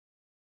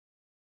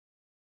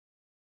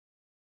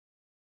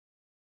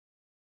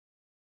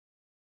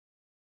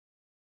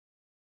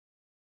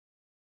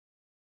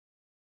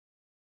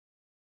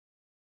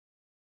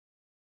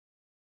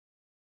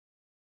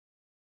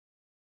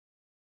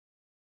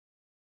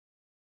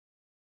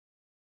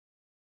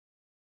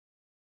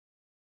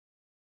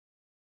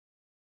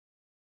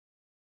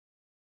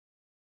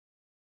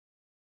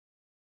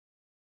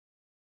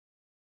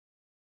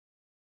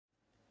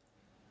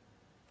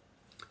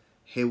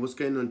Hey, what's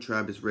going on,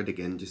 tribe? It's Red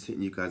again, just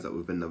hitting you guys up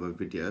with another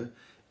video.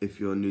 If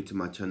you're new to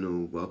my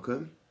channel,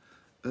 welcome.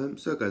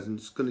 So guys, I'm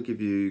just going to give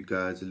you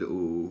guys a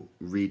little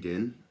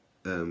reading,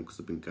 because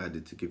I've been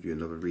guided to give you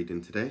another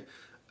reading today.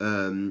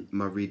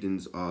 My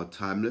readings are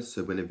timeless,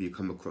 so whenever you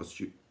come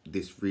across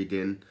this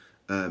reading,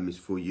 is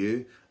for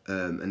you.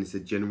 And it's a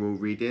general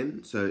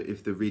reading, so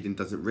if the reading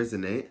doesn't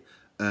resonate,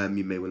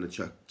 you may want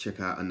to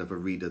check out another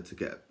reader to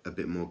get a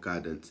bit more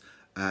guidance.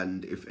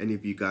 And if any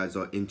of you guys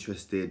are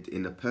interested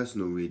in a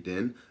personal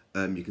reading,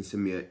 you can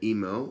send me an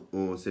email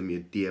or send me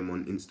a DM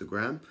on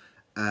Instagram.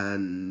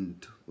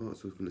 And what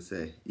else was I going to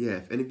say? Yeah,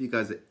 if any of you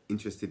guys are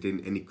interested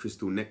in any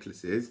crystal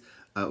necklaces,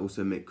 I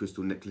also make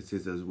crystal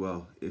necklaces as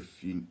well,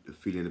 if you're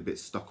feeling a bit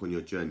stuck on your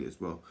journey as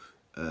well.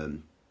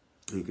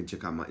 You can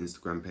check out my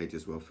Instagram page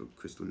as well for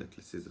crystal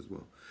necklaces as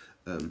well.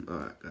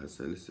 Alright guys,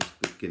 so let's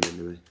just begin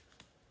anyway.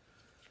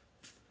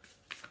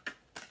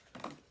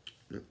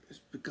 It's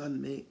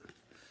begun, mate.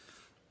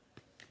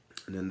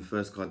 And then the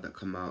first card that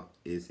come out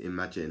is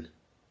Imagine.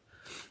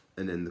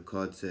 And then the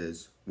card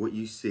says, what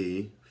you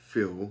see,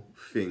 feel,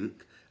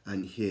 think,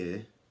 and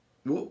hear.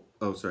 What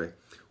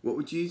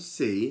would you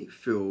see,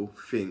 feel,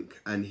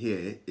 think, and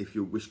hear if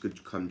your wish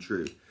could come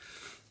true?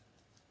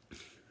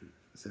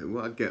 So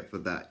what I get for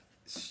that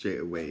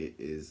straight away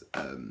is,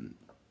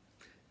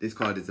 this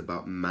card is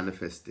about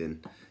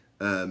manifesting.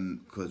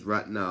 Because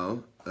right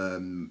now,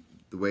 the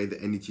way the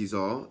energies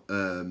are,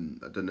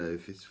 I don't know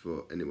if it's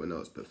for anyone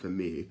else, but for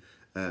me,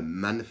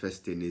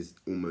 manifesting is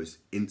almost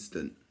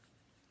instant.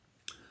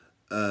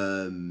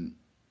 So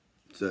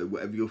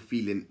whatever you're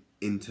feeling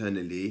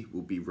internally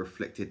will be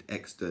reflected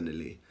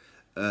externally.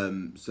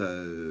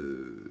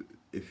 So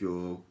if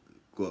you've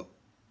got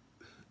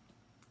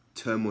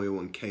turmoil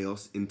and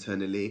chaos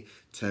internally,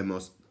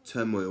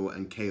 turmoil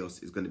and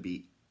chaos is going to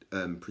be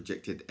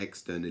projected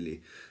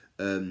externally.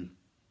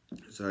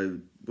 So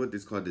what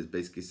this card is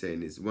basically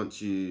saying is,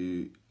 once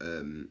you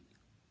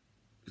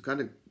it's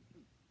kind of,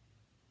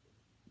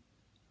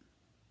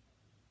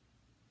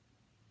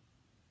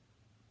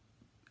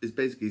 it's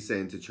basically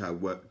saying to try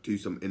do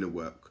some inner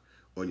work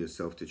on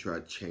yourself to try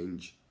to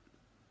change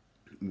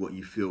what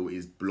you feel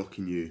is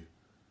blocking you,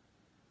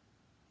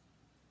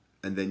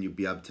 and then you'll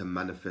be able to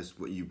manifest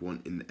what you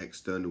want in the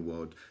external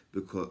world.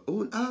 Because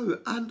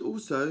and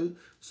also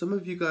some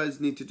of you guys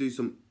need to do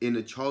some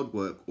inner child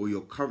work, or you're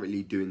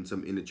currently doing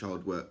some inner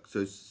child work.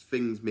 So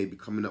things may be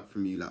coming up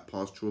from you, like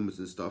past traumas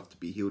and stuff, to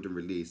be healed and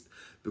released.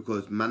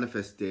 Because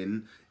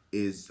manifesting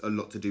is a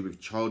lot to do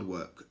with child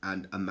work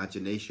and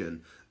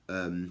imagination.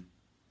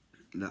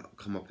 That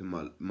come up in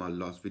my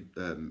last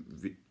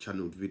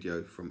channeled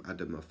video from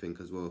Adam, I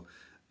think, as well.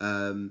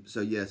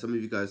 So yeah, some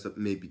of you guys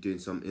may be doing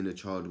some inner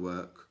child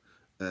work,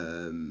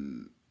 or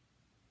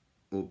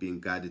being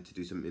guided to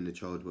do some inner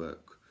child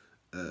work,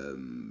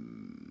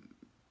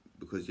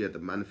 because yeah, the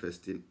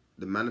manifesting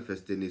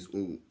is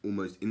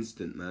almost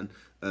instant, man.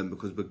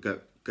 Because we're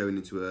going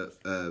into a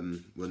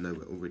well, no,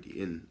 we're already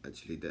in,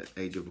 actually, the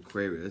age of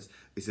Aquarius.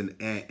 It's an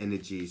air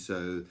energy,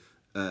 so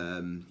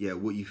yeah,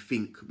 what you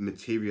think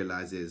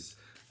materializes.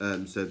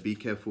 So be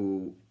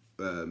careful,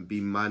 be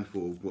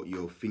mindful of what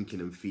you're thinking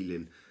and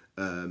feeling,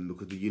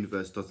 because the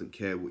universe doesn't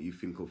care what you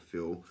think or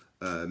feel.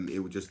 It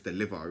will just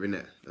deliver,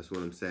 innit? That's what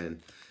I'm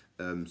saying.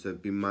 So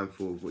be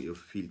mindful of what you're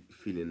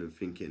feeling and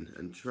thinking,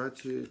 and try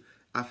to,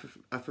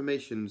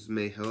 affirmations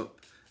may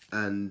help,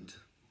 and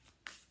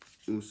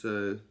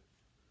also,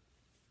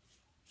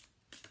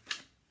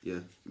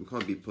 yeah, we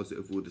can't be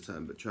positive all the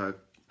time, but try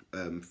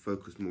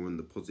focus more on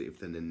the positive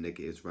than the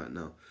negatives right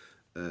now.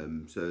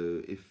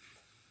 So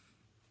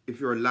if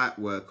you're a light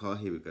worker,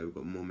 here we go, we've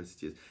got more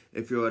messages.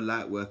 If you're a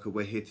light worker,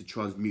 we're here to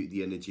transmute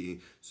the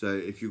energy. So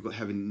if you've got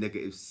having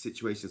negative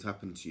situations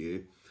happen to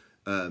you,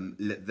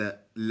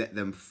 let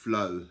them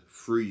flow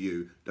through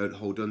you. Don't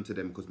hold on to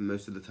them, because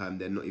most of the time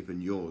they're not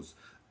even yours,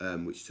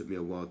 which took me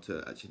a while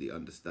to actually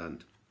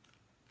understand.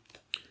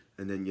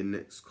 And then your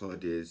next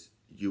card is,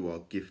 you are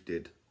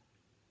gifted.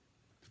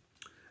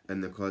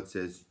 And the card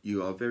says,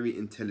 you are very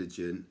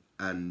intelligent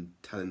and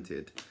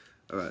talented.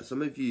 All right,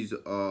 some of you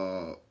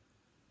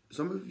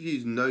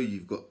know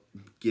you've got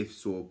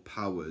gifts or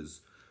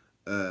powers.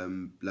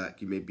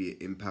 Like you may be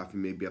an empath, you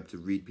may be able to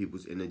read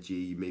people's energy,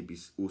 you may be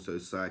also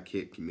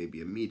psychic, you may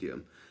be a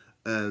medium.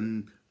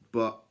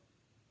 But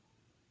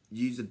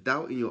use a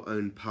doubt in your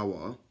own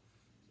power,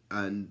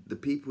 and the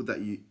people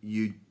that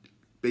you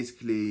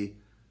basically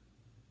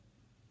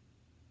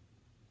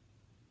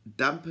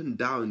dampen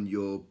down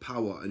your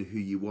power and who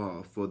you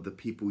are for the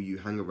people you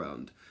hang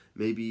around.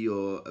 Maybe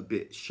you're a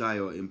bit shy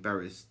or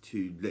embarrassed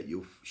to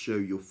show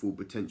your full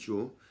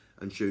potential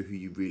and show who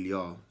you really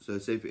are. So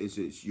say for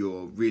instance,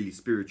 you're really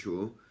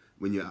spiritual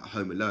when you're at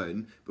home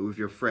alone, but with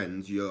your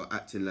friends you're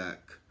acting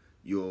like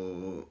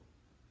you're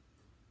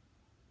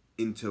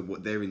into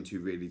what they're into,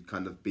 really,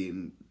 kind of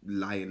being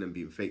lying and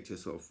being fake to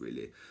yourself,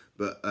 really.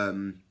 But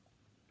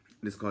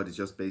this card is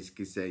just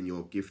basically saying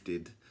you're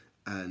gifted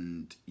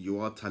and you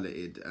are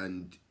talented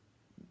and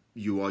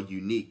you are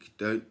unique.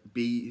 Don't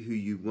be who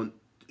you want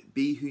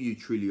be who you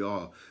truly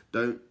are.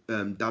 Don't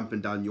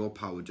dampen down your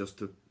power just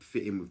to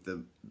fit in with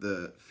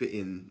the fit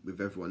in with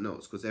everyone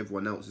else, because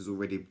everyone else is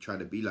already trying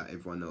to be like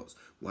everyone else.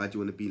 Why do you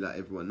want to be like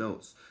everyone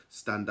else?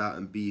 Stand out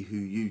and be who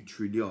you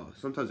truly are.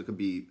 Sometimes it can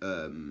be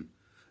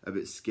a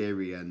bit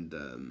scary and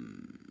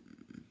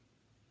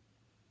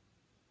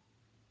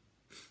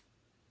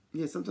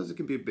yeah, sometimes it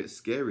can be a bit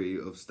scary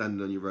of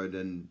standing on your own,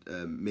 and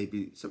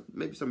maybe some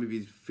of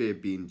you fear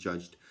being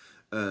judged.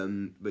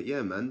 But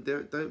yeah, man,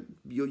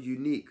 you're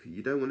unique.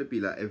 You don't want to be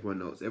like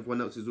everyone else. Everyone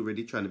else is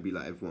already trying to be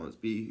like everyone else.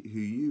 Be who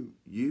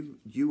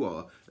you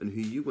are and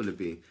who you want to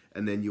be,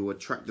 and then you'll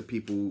attract the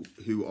people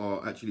who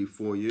are actually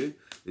for you.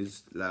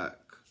 It's like,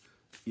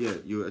 yeah,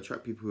 you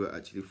attract people who are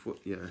actually for,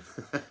 yeah.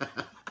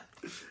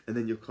 And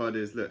then your card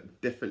is,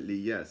 look, definitely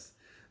yes.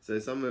 So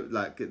some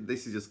like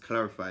this is just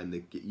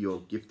clarifying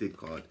your gifted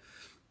card,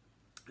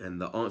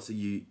 and the answer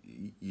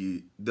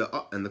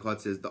and the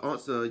card says the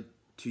answer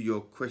to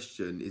your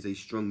question is a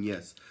strong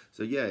yes.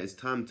 So yeah, it's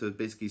time to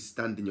basically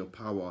stand in your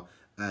power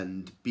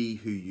and be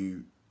who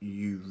you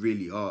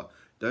really are.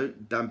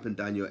 Don't dampen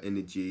down your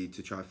energy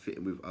to try to fit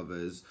in with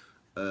others,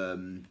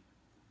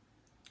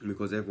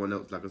 because everyone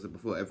else, like I said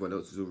before, everyone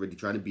else is already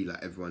trying to be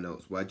like everyone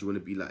else. Why do you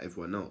want to be like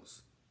everyone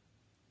else?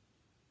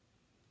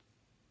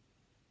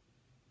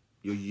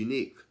 You're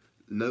unique.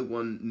 No,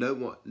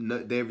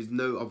 there is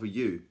no other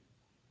you.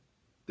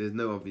 There's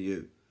no other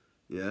you.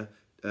 Yeah.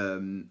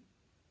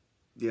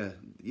 Yeah.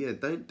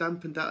 Don't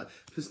dampen down,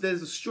 because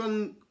there's a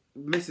strong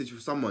message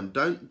for someone.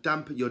 Don't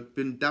dampen. You've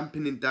been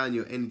dampening down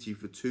your energy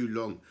for too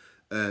long,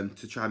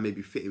 to try and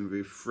maybe fit in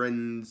with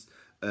friends.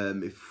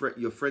 If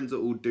your friends are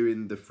all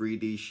doing the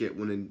 3D shit,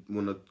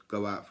 wanna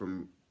go out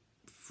from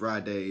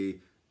Friday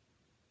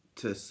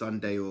to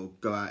Sunday or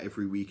go out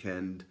every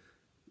weekend.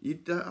 You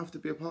don't have to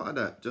be a part of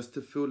that just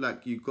to feel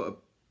like you've got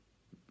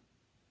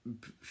to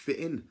fit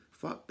in.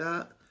 Fuck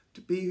that.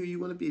 To be who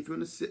you want to be. If you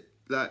want to sit,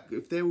 like,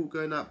 if they're all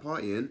going out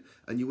partying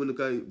and you want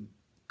to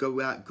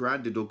go out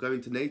grounded or go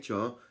into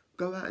nature,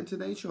 go out into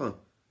nature.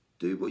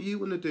 Do what you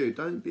want to do.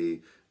 Don't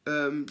be,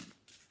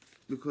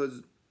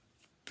 because,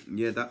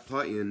 yeah, that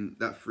partying,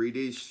 that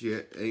 3D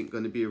shit ain't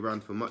going to be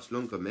around for much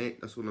longer,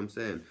 mate. That's what I'm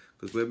saying.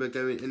 Because where we're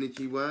going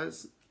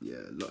energy-wise,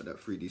 yeah, a lot of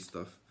that 3D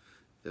stuff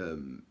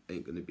ain't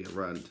going to be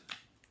around.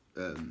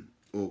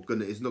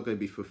 It's not going to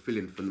be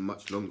fulfilling for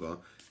much longer.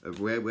 Of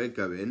where we're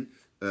going,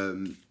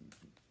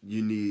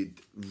 you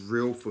need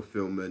real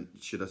fulfillment,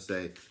 should I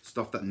say,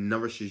 stuff that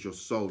nourishes your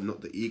soul,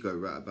 not the ego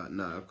right about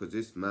now, because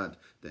it's mad,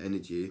 the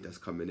energy that's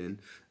coming in.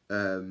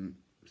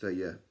 So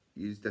yeah,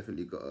 you've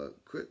definitely got to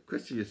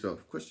question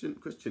yourself. Question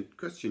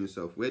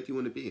yourself. Where do you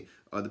want to be?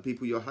 Are the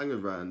people you're hanging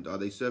around, are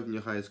they serving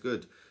your highest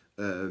good?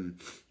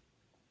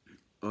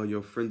 Are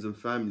your friends and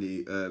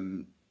family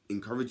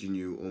encouraging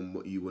you on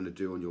what you want to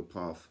do on your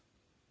path?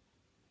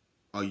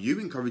 Are you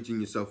encouraging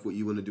yourself what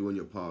you want to do on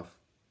your path?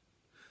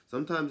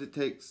 Sometimes it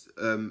takes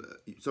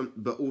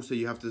but also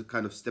you have to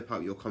kind of step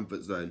out your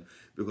comfort zone,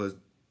 because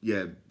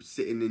yeah,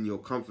 sitting in your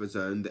comfort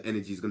zone, the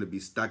energy is going to be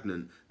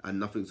stagnant and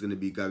nothing's going to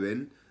be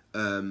going.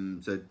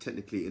 So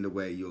technically, in a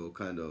way, you're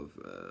kind of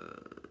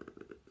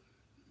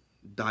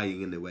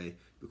dying in a way,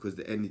 because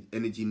the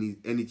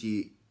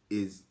energy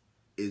is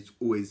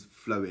always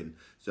flowing.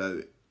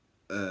 So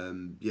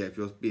yeah, if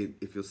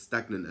you're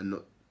stagnant and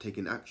not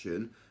taking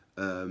action,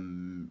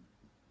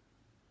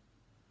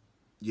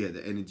 yeah,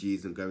 the energy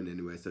isn't going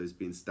anywhere, so it's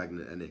being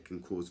stagnant and it can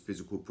cause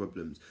physical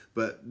problems.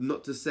 But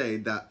not to say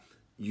that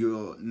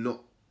you're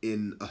not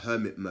in a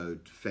hermit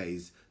mode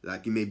phase,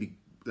 like you may be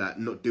like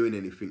not doing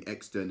anything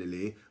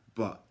externally,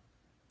 but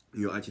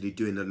you're actually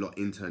doing a lot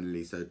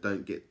internally. So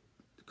don't get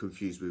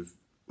confused with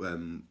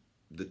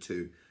the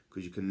two,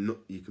 because you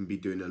can be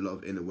doing a lot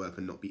of inner work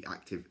and not be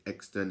active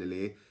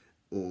externally,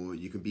 or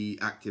you can be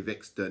active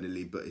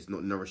externally but it's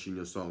not nourishing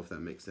your soul, if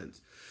that makes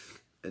sense.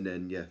 And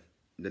then yeah,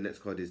 the next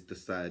card is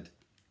decide.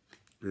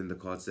 And the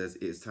card says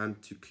it's time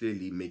to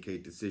clearly make a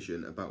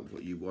decision about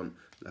what you want.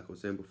 Like I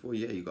was saying before,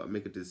 yeah, you got to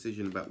make a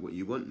decision about what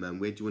you want, man.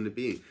 Where do you want to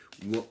be?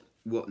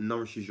 What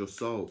nourishes your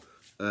soul?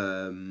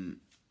 Because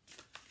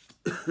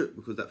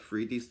that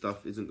 3D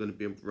stuff isn't going to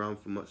be around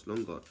for much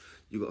longer.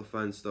 You got to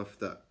find stuff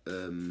that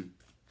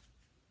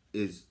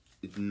is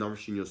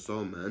nourishing your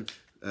soul, man.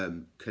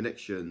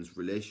 Connections,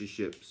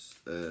 relationships,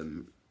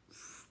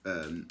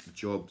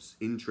 jobs,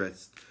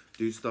 interests.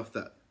 Do stuff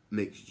that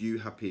makes you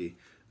happy.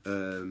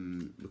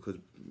 Because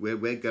where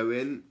we're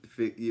going,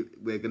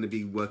 we're going to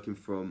be working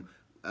from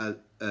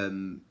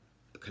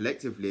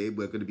collectively,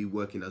 we're going to be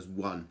working as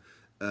one.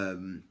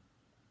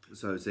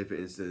 So say for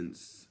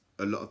instance,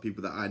 a lot of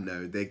people that I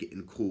know, they're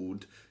getting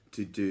called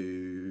to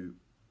do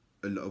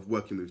a lot of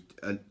working with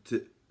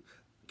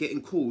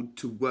getting called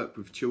to work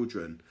with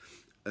children,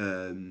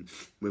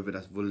 whether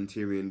that's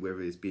volunteering,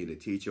 whether it's being a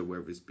teacher,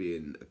 whether it's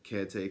being a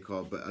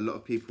caretaker. But a lot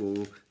of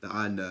people that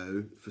I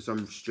know, for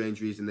some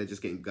strange reason, they're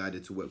just getting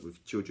guided to work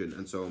with children,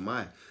 and so am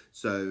I.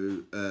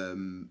 So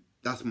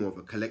that's more of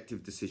a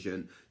collective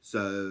decision.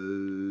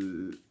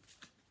 So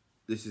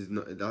this is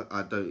not that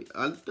I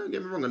don't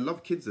get me wrong, I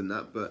love kids and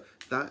that, but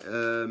that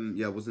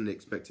yeah, I wasn't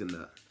expecting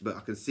that, but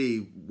I can see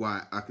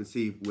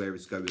where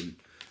it's going.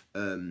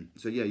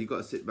 So yeah, you got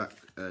to sit back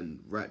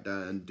and write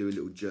down and do a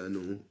little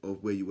journal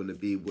of where you want to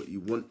be, what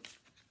you want,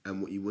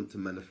 and what you want to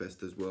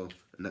manifest as well,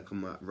 and that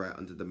come out right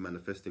under the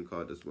manifesting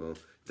card as well,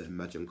 the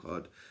imagine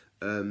card.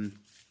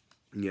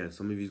 Yeah,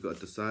 some of you's got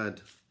to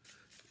decide.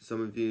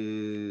 Some of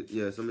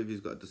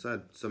you's got to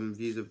decide. Some of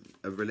you's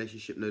a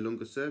relationship no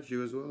longer serves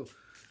you as well.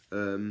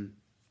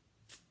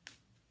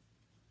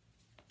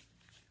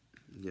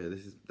 Yeah,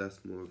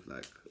 that's more of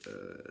like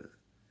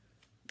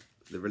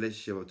the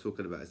relationship I'm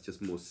talking about is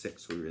just more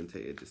sex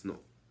orientated. It's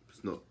not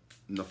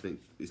nothing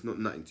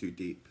too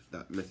deep.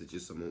 That message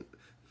is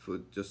for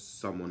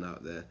someone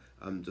out there.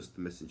 I'm just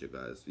the messenger,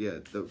 guys. Yeah,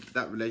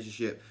 that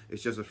relationship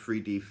is just a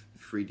 3D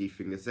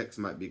thing. The sex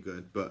might be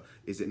good, but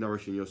is it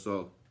nourishing your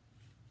soul?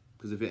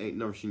 Because if it ain't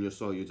nourishing your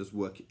soul, you're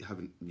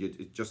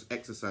just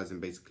exercising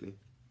basically,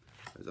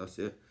 as I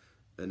see it.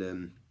 And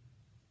then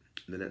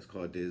the next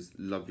card is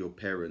love your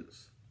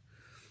parents.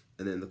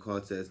 And then the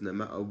card says, no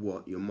matter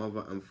what, your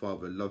mother and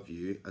father love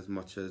you as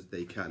much as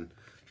they can.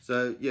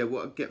 So yeah,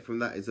 what I get from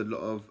that is a lot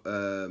of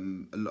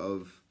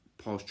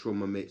past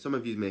trauma. Some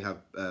of you may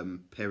have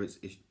parent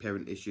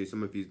issues.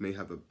 Some of you may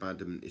have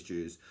abandonment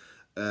issues.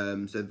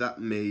 So that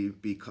may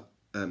be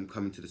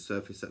coming to the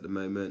surface at the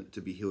moment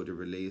to be healed and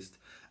released,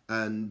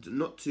 and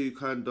not to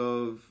kind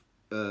of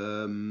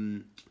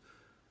when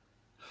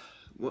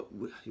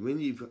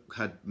you've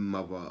had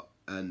mother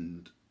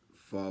and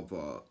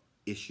father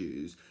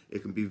issues,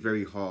 it can be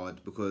very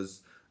hard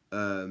because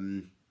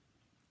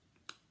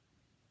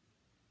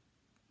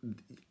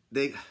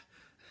they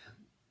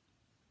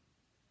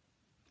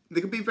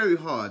can be very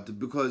hard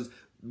because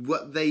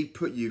what they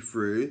put you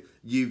through,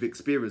 you've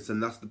experienced,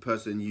 and that's the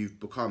person you've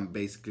become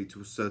basically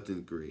to a certain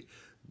degree.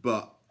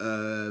 But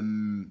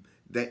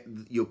that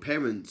your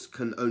parents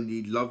can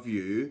only love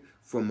you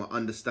from an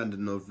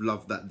understanding of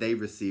love that they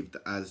received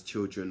as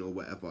children or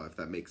whatever, if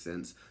that makes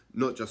sense.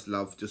 Not just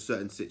love, just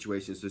certain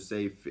situations. So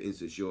say, for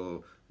instance,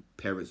 your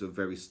parents are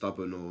very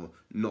stubborn or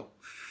not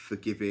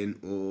forgiving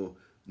or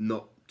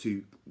not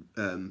too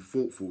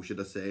thoughtful, should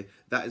I say.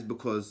 That is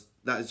because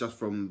that is just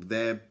from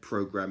their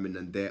programming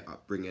and their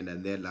upbringing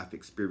and their life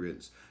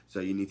experience. So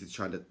you need to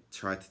try to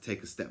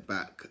take a step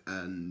back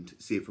and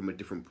see it from a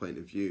different point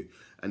of view.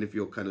 And if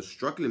you're kind of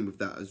struggling with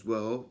that as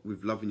well,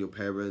 with loving your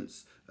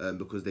parents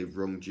because they've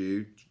wronged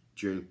you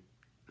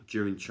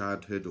during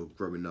childhood or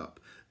growing up,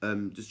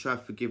 just try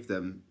to forgive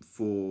them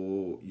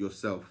for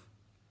yourself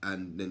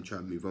and then try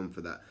and move on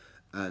for that.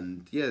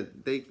 And yeah,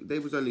 they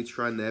was only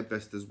trying their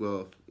best as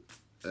well,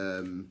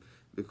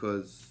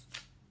 because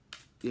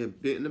yeah,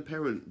 being a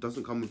parent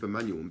doesn't come with a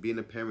manual, and being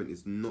a parent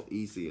is not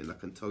easy, and I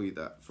can tell you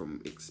that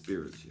from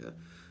experience. Yeah.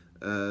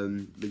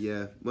 But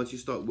yeah, once you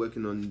start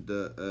working on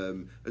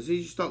as soon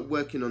as you start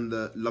working on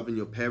the loving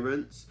your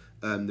parents,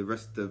 the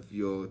rest of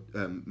your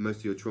most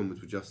of your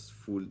traumas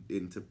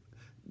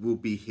will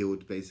be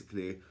healed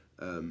basically,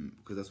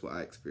 because that's what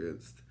I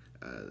experienced.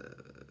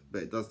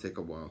 But it does take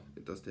a while.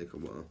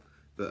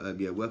 But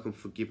yeah, work on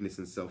forgiveness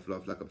and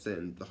self-love. Like I'm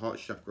saying, the heart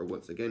chakra,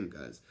 once again,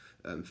 guys.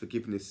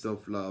 Forgiveness,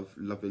 self-love,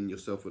 loving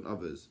yourself and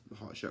others. The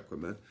heart chakra,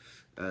 man.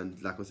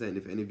 And like I'm saying,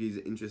 if any of you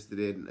are interested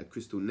in a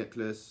crystal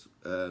necklace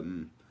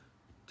to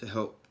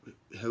help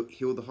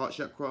heal the heart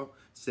chakra,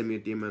 send me a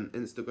DM on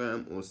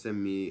Instagram or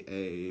send me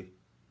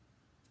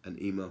an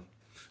email,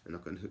 and I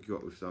can hook you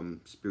up with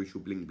some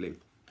spiritual bling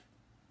bling.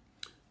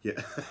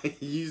 Yeah,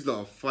 you lot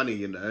are funny,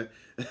 you know.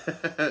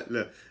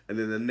 Look, and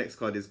then the next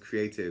card is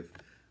creative.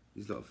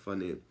 These lot are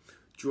funny.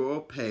 Draw,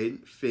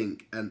 paint,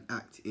 think, and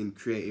act in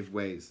creative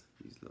ways.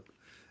 These lot.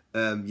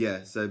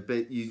 Yeah, so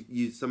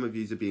some of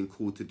you are being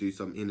called to do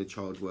some inner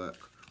child work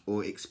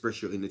or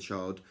express your inner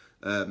child.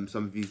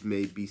 Some of you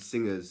may be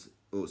singers,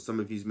 or some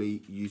of you may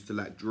used to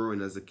like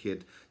drawing as a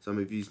kid. Some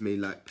of you may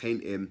like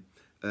painting.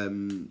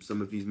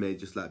 Some of you may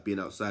just like being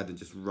outside and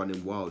just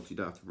running wild. You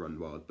don't have to run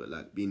wild, but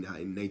like being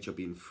out in nature,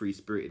 being free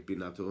spirited,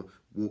 being able to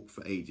walk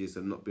for ages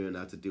and not being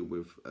able to deal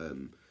with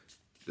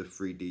the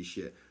 3D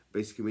shit.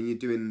 Basically, when you're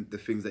doing the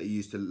things that you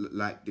used to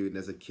like doing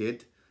as a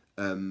kid,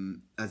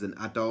 as an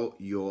adult,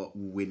 you're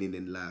winning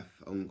in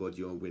life. Oh God,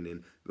 you're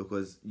winning,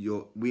 because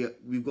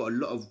we've got a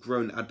lot of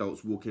grown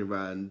adults walking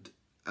around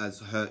as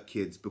hurt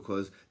kids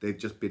because they've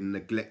just been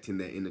neglecting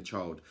their inner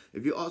child.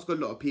 If you ask a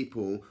lot of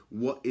people,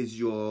 what's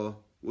your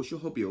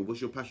hobby or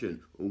what's your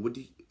passion or what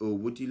do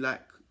you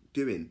like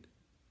doing?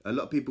 A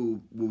lot of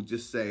people will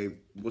just say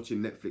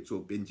watching Netflix or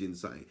binging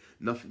something.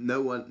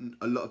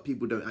 A lot of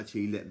people don't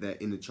actually let their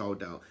inner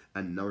child out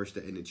and nourish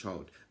their inner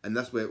child. And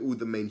that's where all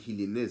the main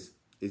healing is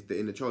the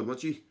inner child.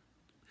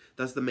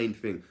 That's the main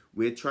thing.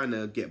 We're trying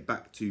to get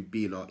back to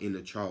being our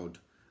inner child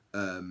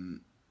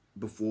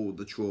before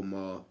the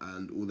trauma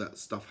and all that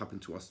stuff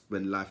happened to us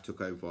when life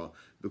took over.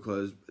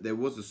 Because there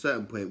was a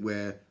certain point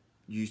where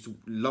you used to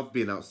love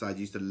being outside,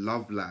 you used to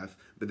love life,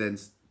 but then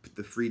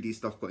the 3D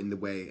stuff got in the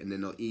way, and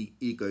then our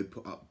ego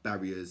put up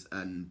barriers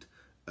and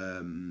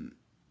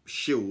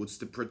shields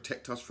to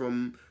protect us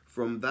from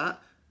that.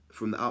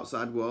 from the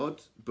outside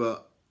world,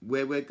 but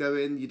where we're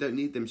going, you don't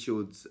need them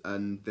shields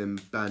and them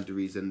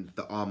boundaries and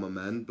the armor,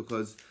 man,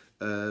 because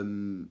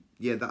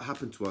yeah, that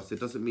happened to us. It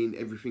doesn't mean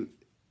everything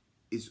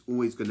is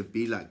always going to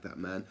be like that,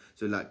 man.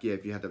 So like, yeah,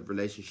 if you had a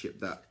relationship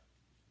that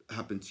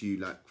happened to you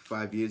like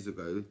 5 years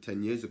ago,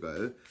 10 years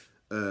ago,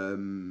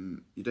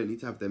 you don't need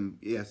to have them.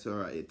 Yes, all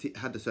right, it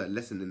had a certain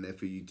lesson in there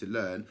for you to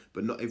learn,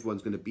 but not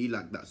everyone's going to be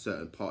like that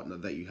certain partner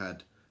that you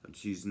had. I'm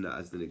just using that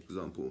as an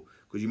example,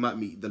 because you might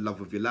meet the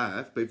love of your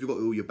life, but if you've got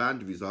all your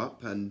boundaries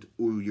up and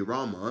all your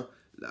armor,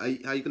 how are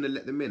you going to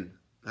let them in?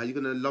 How are you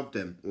going to love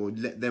them or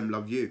let them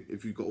love you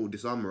if you've got all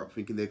this armor up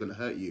thinking they're going to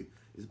hurt you?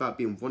 It's about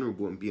being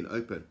vulnerable and being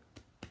open.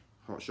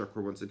 Heart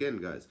chakra once again,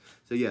 guys.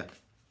 So yeah,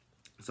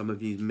 some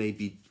of you may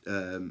be,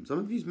 some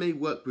of you may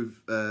work with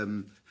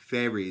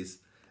fairies.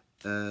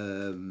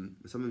 Some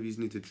of you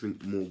need to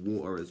drink more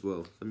water as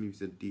well. Some of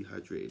you are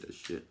dehydrated as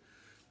shit.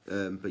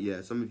 But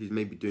yeah, some of you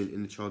may be doing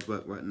inner child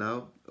work right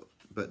now.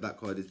 But that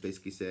card is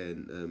basically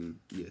saying,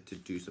 yeah, to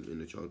do some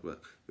inner child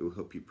work. It will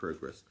help you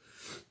progress.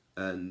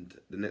 And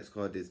the next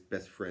card is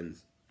best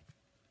friends.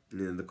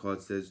 And then the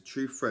card says,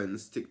 true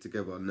friends stick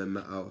together no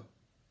matter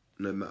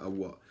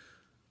what.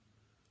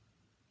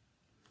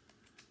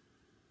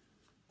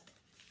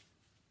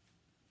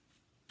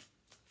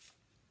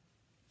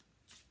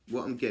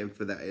 What I'm getting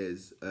for that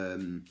is,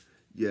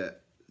 yeah,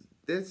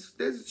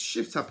 there's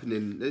shifts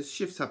happening. There's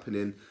shifts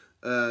happening,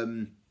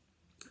 and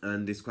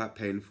it's quite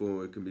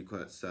painful. It can be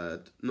quite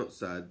sad. Not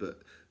sad, but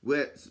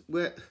where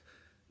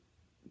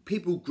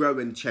people grow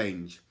and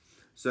change.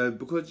 So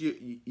because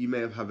you may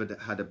have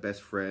had a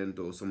best friend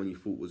or someone you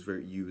thought was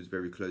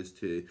very close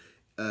to,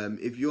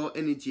 if your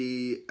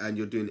energy and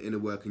you're doing inner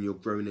work and you're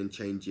growing and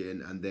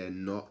changing, and they're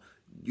not,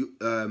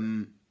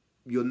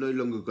 you're no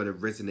longer going to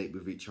resonate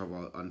with each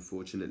other,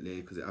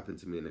 unfortunately, because it happened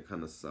to me and it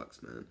kind of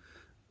sucks, man.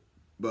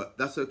 But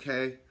that's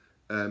okay,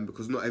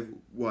 because not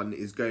everyone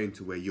is going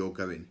to where you're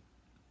going.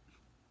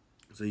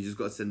 So you just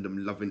got to send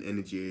them loving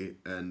energy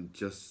and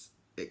just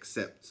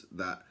accept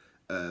that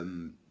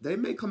they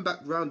may come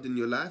back round in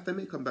your life. They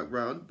may come back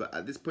round, but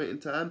at this point in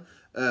time,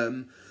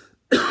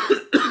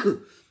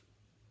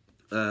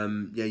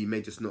 yeah, you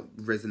may just not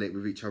resonate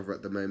with each other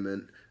at the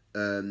moment.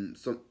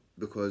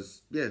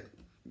 Because, yeah,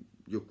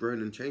 you're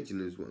growing and changing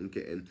is what I'm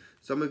getting.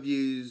 Some of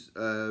yous,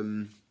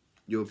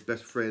 your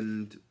best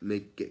friend may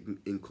get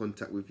in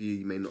contact with you.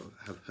 You may not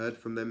have heard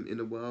from them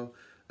in a while.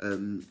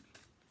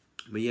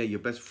 But yeah, your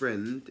best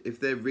friend, if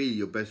they're really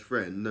your best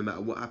friend, no matter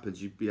what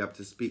happens, you'd be able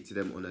to speak to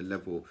them on a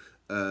level,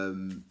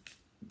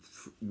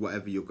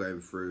 whatever you're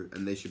going through,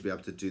 and they should be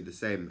able to do the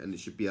same. And it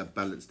should be a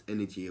balanced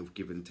energy of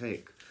give and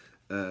take,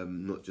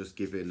 not just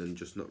giving and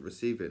just not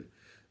receiving.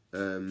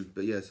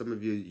 But yeah, some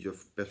of you, your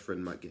best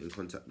friend might get in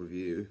contact with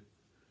you,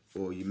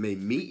 or you may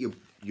meet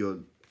your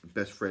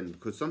best friend,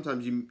 because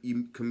sometimes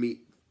you can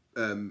meet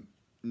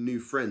new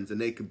friends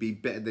and they could be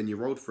better than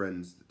your old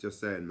friends.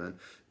 Just saying, man.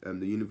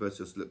 The universe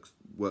just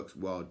works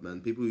wild,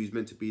 man. People who's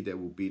meant to be there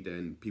will be there,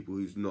 and people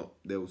who's not,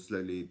 they will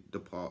slowly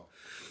depart.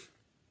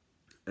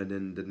 And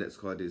then the next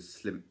card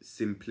is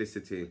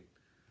simplicity. And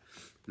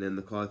then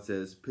the card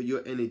says, put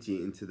your energy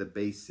into the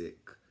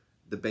basics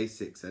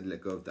and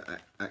let go of the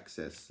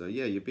access. So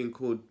yeah, you're being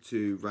called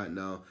to right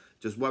now,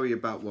 just worry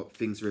about what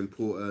things are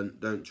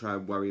important. Don't try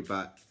and worry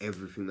about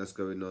everything that's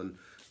going on,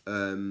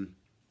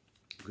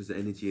 because the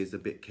energy is a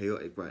bit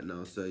chaotic right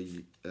now. So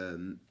you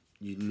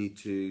need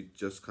to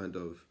just kind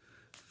of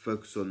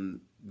focus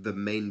on the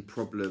main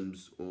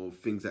problems or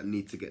things that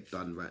need to get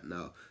done right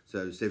now.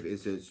 So say for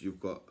instance, you've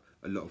got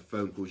a lot of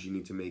phone calls you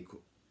need to make.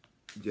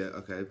 Yeah,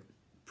 okay,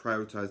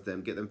 prioritize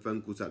them, get them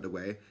phone calls out of the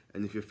way.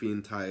 And if you're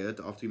feeling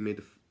tired after you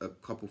made a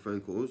couple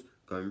phone calls,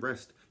 go and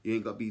rest. You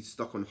ain't got to be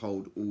stuck on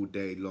hold all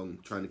day long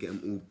trying to get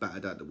them all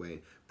battered out of the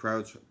way.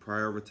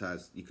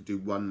 Prioritize. You could do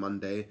one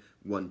Monday,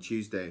 one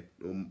Tuesday,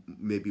 or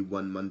maybe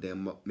one Monday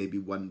and maybe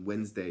one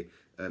Wednesday,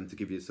 to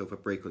give yourself a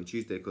break on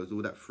Tuesday, because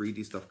all that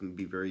 3D stuff can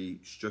be very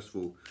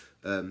stressful.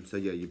 So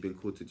yeah, you've been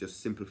called to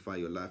just simplify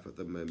your life at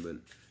the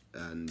moment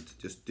and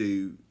just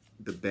do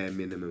the bare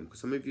minimum,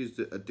 because some of you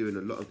are doing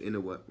a lot of inner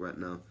work right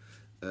now.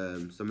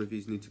 Some of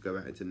you need to go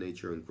out into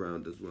nature and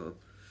ground as well.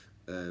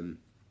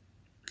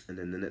 And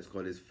then the next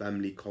card is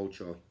family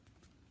culture.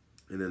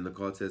 And then the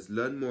card says,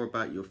 learn more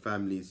about your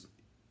family's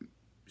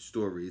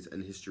stories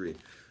and history.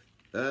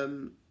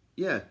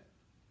 Yeah.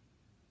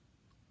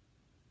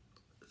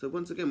 So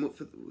once again,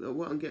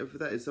 what I'm getting for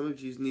that is some of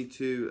you need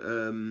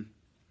to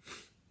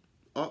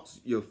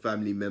ask your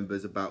family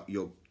members about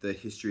the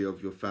history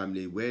of your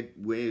family. Where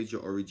is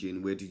your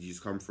origin? Where did you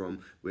come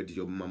from? Where did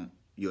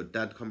your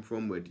dad come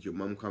from? Where did your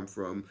mum come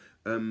from?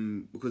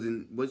 Because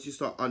once you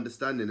start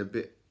understanding a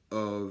bit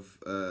of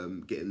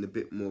getting a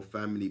bit more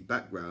family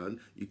background,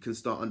 you can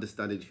start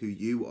understanding who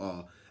you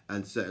are,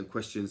 and certain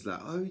questions like,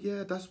 oh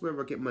yeah, that's where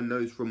I get my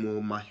nose from,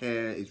 or my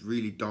hair is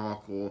really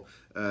dark, or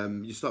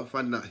you start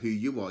finding out who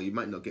you are. You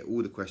might not get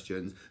all the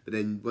questions, but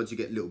then once you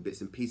get little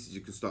bits and pieces,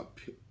 you can start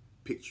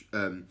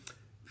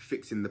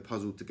fixing the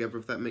puzzle together,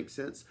 if that makes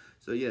sense.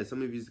 So yeah,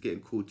 some of you is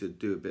getting called to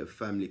do a bit of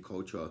family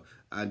culture,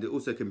 and it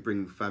also can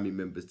bring family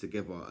members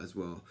together as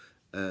well.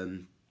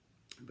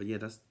 But yeah,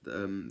 that's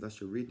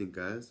your reading,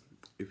 guys.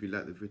 If you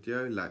like the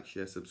video, like,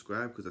 share,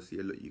 subscribe, because I see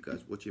a lot of you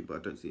guys watching, but I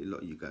don't see a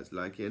lot of you guys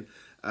liking.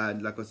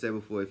 And like I said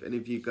before, if any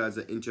of you guys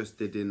are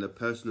interested in a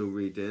personal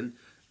reading,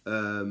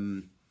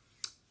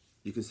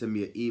 you can send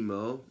me an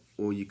email,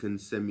 or you can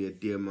send me a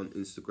DM on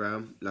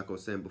Instagram, like I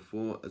was saying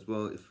before as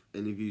well. If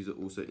any of you are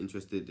also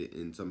interested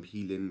in some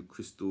healing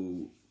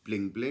crystal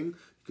bling bling,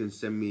 you can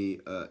send me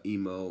an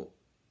email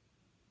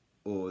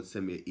or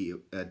send me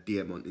a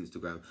DM on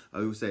Instagram. I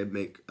also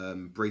make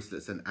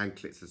bracelets and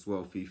anklets as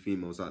well for you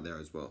females out there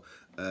as well.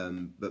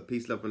 But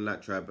peace, love and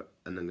light, tribe,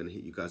 and I'm going to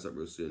hit you guys up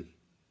real soon.